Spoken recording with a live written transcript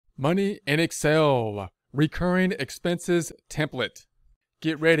Money in Excel, recurring expenses template.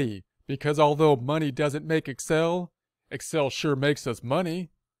 Get ready, because although money doesn't make Excel, Excel sure makes us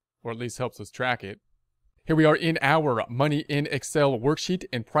money, or at least helps us track it. Here we are in our Money in Excel worksheet.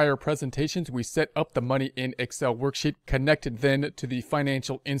 In prior presentations, we set up the Money in Excel worksheet, connected then to the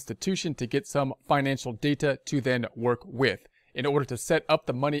financial institution to get some financial data to then work with. In order to set up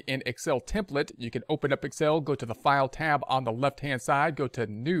the Money in Excel template, you can open up Excel, go to the File tab on the left-hand side, go to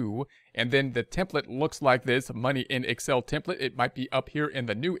New, and then the template looks like this, Money in Excel template. It might be up here in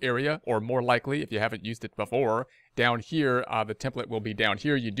the New area, or more likely, if you haven't used it before, down here, the template will be down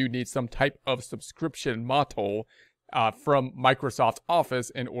here. You do need some type of subscription model from Microsoft Office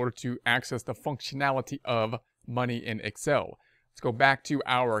in order to access the functionality of Money in Excel. Let's go back to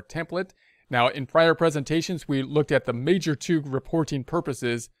our template. Now, in prior presentations, we looked at the major two reporting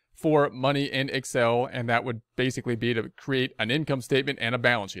purposes for Money in Excel, and that would basically be to create an income statement and a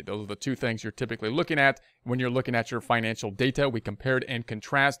balance sheet. Those are the two things you're typically looking at when you're looking at your financial data. We compared and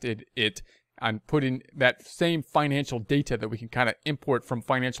contrasted it on putting that same financial data that we can kind of import from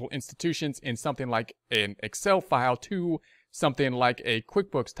financial institutions in something like an Excel file to something like a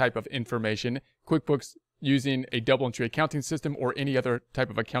QuickBooks type of information. QuickBooks using a double entry accounting system or any other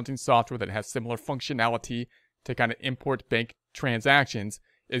type of accounting software that has similar functionality to kind of import bank transactions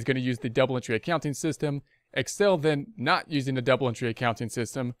is going to use the double entry accounting system. Excel then not using the double entry accounting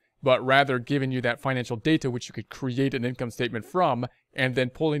system, but rather giving you that financial data which you could create an income statement from, and then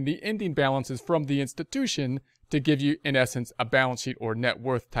pulling the ending balances from the institution to give you, in essence, a balance sheet or net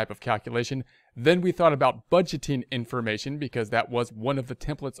worth type of calculation. Then we thought about budgeting information, because that was one of the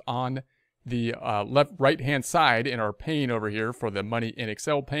templates on the right-hand side in our pane over here for the Money in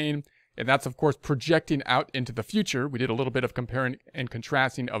Excel pane. And that's, of course, projecting out into the future. We did a little bit of comparing and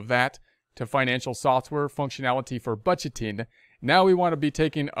contrasting of that to financial software functionality for budgeting. Now we want to be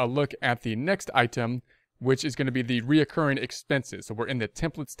taking a look at the next item, which is going to be the reoccurring expenses. So we're in the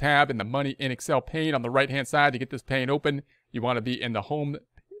Templates tab in the Money in Excel pane on the right-hand side. To get this pane open, you want to be in the Home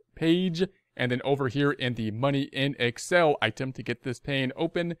page, and then over here in the Money in Excel item to get this pane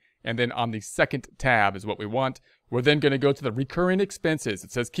open. And then on the second tab is what we want. We're then going to go to the recurring expenses.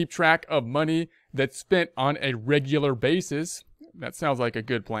 It says keep track of money that's spent on a regular basis. That sounds like a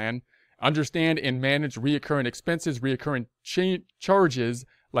good plan. Understand and manage reoccurring expenses. Reoccurring charges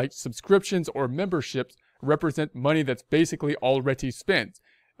like subscriptions or memberships represent money that's basically already spent.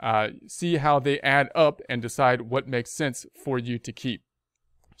 See how they add up and decide what makes sense for you to keep.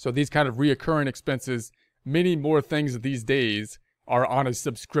 So these kind of reoccurring expenses, many more things these days are on a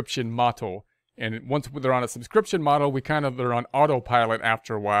subscription model. And once they're on a subscription model, they're on autopilot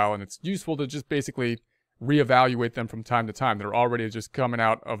after a while, and it's useful to just basically reevaluate them from time to time. They're already just coming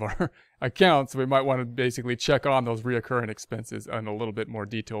out of our account, so we might want to basically check on those reoccurring expenses in a little bit more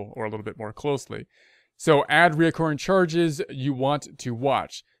detail or a little bit more closely. So add reoccurring charges you want to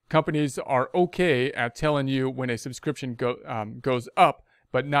watch. Companies are okay at telling you when a subscription goes up,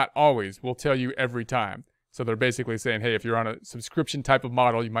 but not always. We'll tell you every time. So they're basically saying, hey, if you're on a subscription type of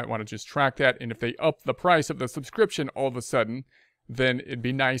model, you might want to just track that. And if they up the price of the subscription all of a sudden, then it'd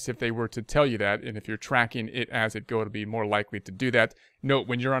be nice if they were to tell you that. And if you're tracking it as it go, to be more likely to do that. Note,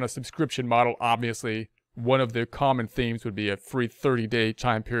 when you're on a subscription model, obviously, one of the common themes would be a free 30-day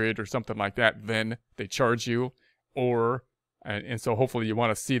time period or something like that. Then they charge you. And so hopefully you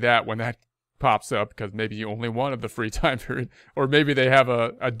want to see that when that pops up, because maybe you only wanted the free time period, or maybe they have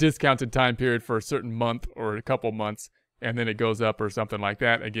a discounted time period for a certain month or a couple months, and then it goes up or something like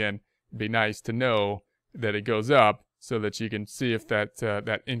that. Again, it'd be nice to know that it goes up so that you can see if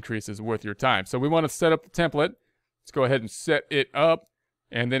that increase is worth your time. So we want to set up the template. Let's go ahead and set it up,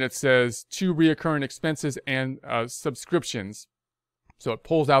 and then it says to reoccurring expenses and subscriptions. So it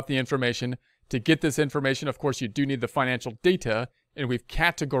pulls out the information. To get this information, of course, you do need the financial data, and we've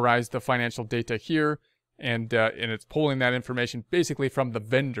categorized the financial data here, and it's pulling that information basically from the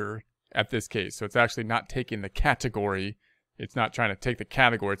vendor at this case. So it's actually not taking the category. It's not trying to take the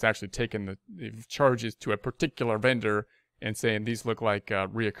category. It's actually taking the charges to a particular vendor and saying these look like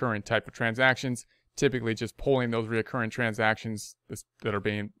reoccurring type of transactions. Typically just pulling those reoccurring transactions that are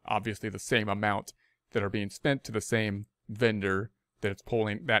being obviously the same amount that are being spent to the same vendor, that it's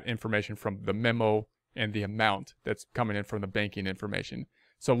pulling that information from the memo and the amount that's coming in from the banking information.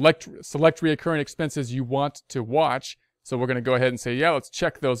 So select reoccurring expenses you want to watch. So we're going to go ahead and say, yeah, let's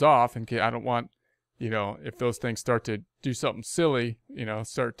check those off. And I don't want, if those things start to do something silly,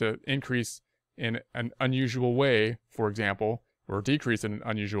 start to increase in an unusual way, for example, or decrease in an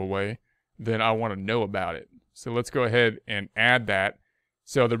unusual way, then I want to know about it. So let's go ahead and add that.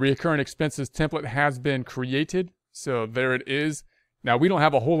 So the reoccurring expenses template has been created. So there it is. Now, we don't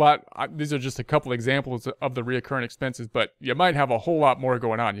have a whole lot. These are just a couple examples of the reoccurring expenses, but you might have a whole lot more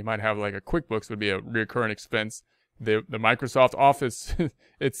going on. You might have like a QuickBooks would be a reoccurring expense. The Microsoft Office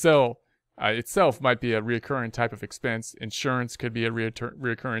itself might be a reoccurring type of expense. Insurance could be a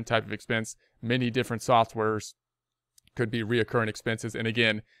reoccurring type of expense. Many different softwares could be reoccurring expenses. And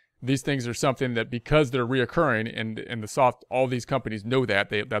again, these things are something that because they're reoccurring and all these companies know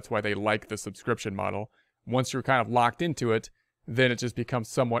that's why they like the subscription model. Once you're kind of locked into it, then it just becomes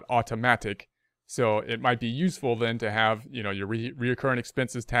somewhat automatic. So it might be useful then to have, your reoccurring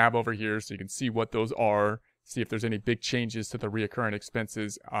expenses tab over here so you can see what those are, see if there's any big changes to the reoccurring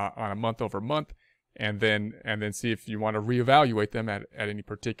expenses on a month over month, and then see if you want to reevaluate them at any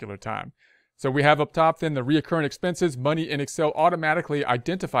particular time. So we have up top then the reoccurring expenses. Money in Excel automatically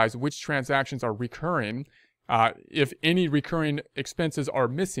identifies which transactions are recurring. If any recurring expenses are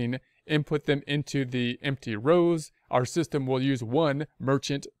missing, input them into the empty rows. Our system will use 1,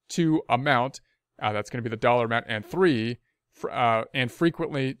 merchant, 2, amount. That's going to be the dollar amount, and 3, and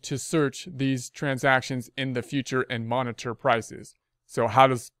frequently to search these transactions in the future and monitor prices. So how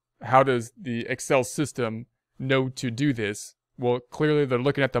does the Excel system know to do this? Well, clearly they're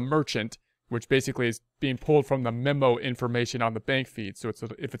looking at the merchant, which basically is being pulled from the memo information on the bank feed. So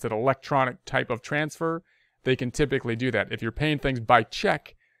if it's an electronic type of transfer, they can typically do that. If you're paying things by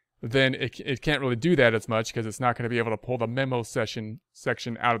check, then it can't really do that as much because it's not going to be able to pull the memo section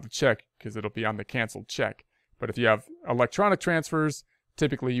out of the check because it'll be on the canceled check. But if you have electronic transfers,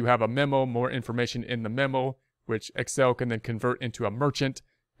 typically you have a memo, more information in the memo, which Excel can then convert into a merchant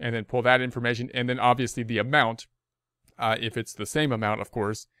and then pull that information. And then obviously the amount, if it's the same amount, of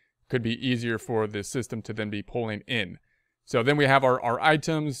course, could be easier for the system to then be pulling in. So then we have our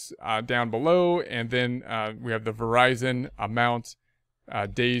items down below, and then we have the Verizon amount,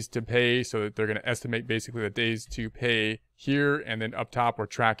 days to pay, so that they're going to estimate basically the days to pay here, and then up top we're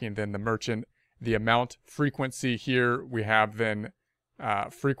tracking then the merchant, the amount, frequency. Here we have then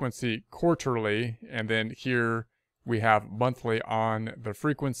frequency quarterly, and then here we have monthly on the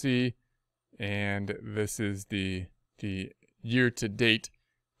frequency, and this is the year-to-date,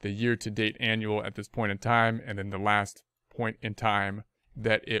 annual at this point in time, and then the last point in time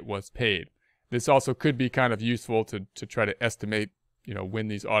that it was paid. This also could be kind of useful to try to estimate when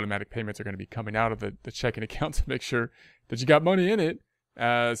these automatic payments are going to be coming out of the checking account to make sure that you got money in it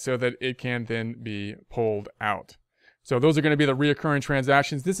so that it can then be pulled out. So those are going to be the reoccurring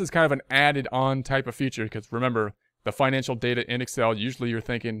transactions. This is kind of an added on type of feature because remember, the financial data in Excel, usually you're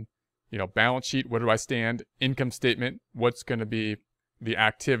thinking, balance sheet, where do I stand? Income statement, what's going to be the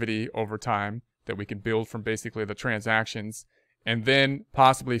activity over time that we can build from basically the transactions, and then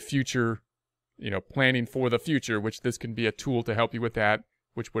possibly future planning for the future, which this can be a tool to help you with that,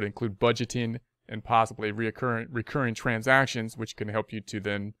 which would include budgeting and possibly recurring transactions, which can help you to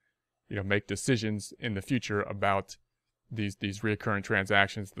then, make decisions in the future about these recurring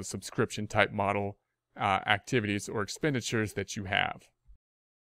transactions, the subscription type model activities or expenditures that you have.